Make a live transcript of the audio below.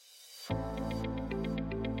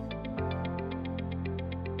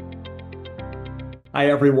Hi,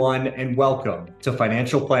 everyone, and welcome to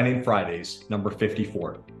Financial Planning Fridays, number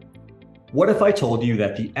 54. What if I told you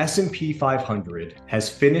that the S&P 500 has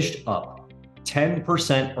finished up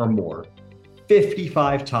 10% or more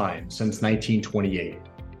 55 times since 1928?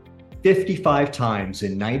 55 times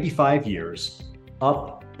in 95 years,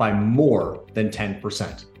 up by more than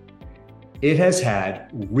 10%. It has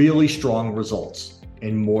had really strong results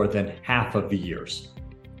in more than half of the years.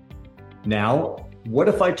 Now, what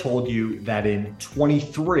if I told you that in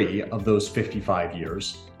 23 of those 55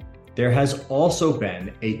 years, there has also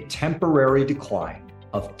been a temporary decline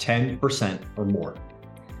of 10% or more?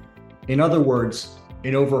 In other words,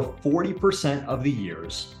 in over 40% of the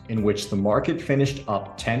years in which the market finished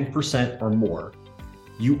up 10% or more,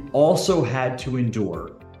 you also had to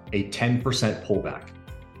endure a 10% pullback.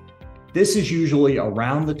 This is usually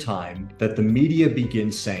around the time that the media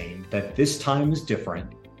begins saying that this time is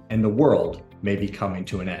different and the world may be coming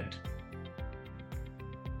to an end.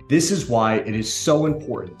 This is why it is so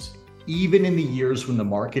important, even in the years when the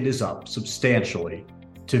market is up substantially,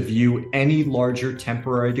 to view any larger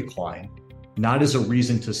temporary decline not as a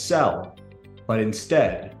reason to sell, but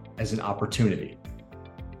instead as an opportunity.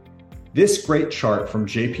 This great chart from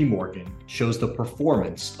JP Morgan shows the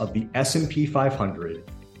performance of the S&P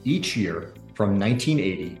 500 each year from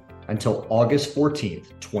 1980 until August 14th,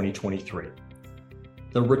 2023.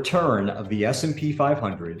 The return of the S&P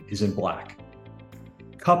 500 is in black.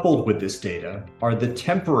 Coupled with this data are the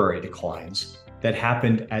temporary declines that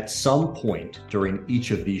happened at some point during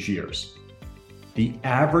each of these years. The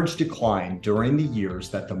average decline during the years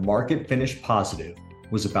that the market finished positive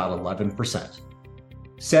was about 11%.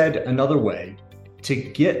 Said another way, to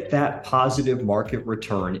get that positive market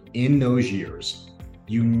return in those years,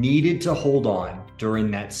 you needed to hold on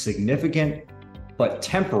during that significant but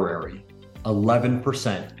temporary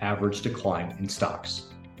 11% average decline in stocks.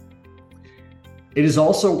 It is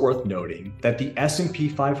also worth noting that the S&P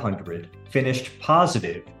 500 finished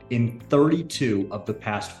positive in 32 of the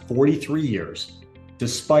past 43 years,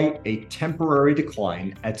 despite a temporary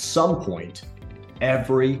decline at some point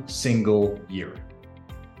every single year.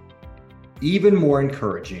 Even more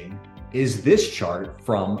encouraging is this chart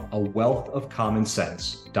from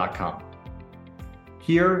awealthofcommonsense.com.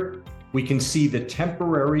 Here, we can see the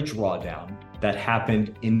temporary drawdown that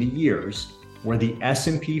happened in the years where the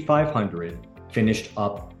S&P 500 finished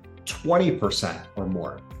up 20% or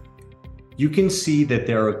more. You can see that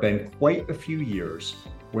there have been quite a few years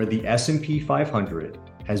where the S&P 500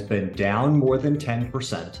 has been down more than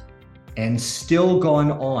 10% and still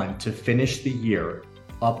gone on to finish the year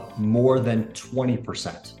up more than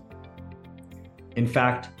 20%. In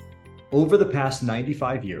fact, over the past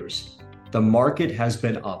 95 years, the market has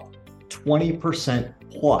been up 20%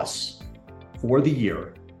 plus for the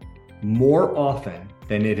year, more often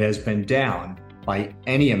than it has been down by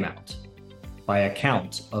any amount, by a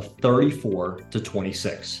count of 34 to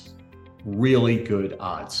 26. Really good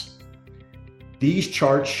odds. These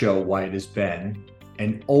charts show why it has been,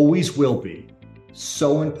 and always will be,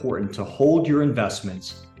 so important to hold your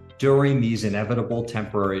investments during these inevitable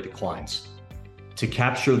temporary declines. To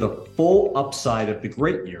capture the full upside of the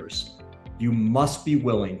great years, you must be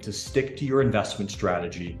willing to stick to your investment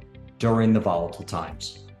strategy during the volatile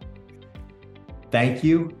times. Thank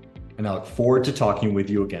you, and I look forward to talking with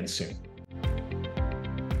you again soon.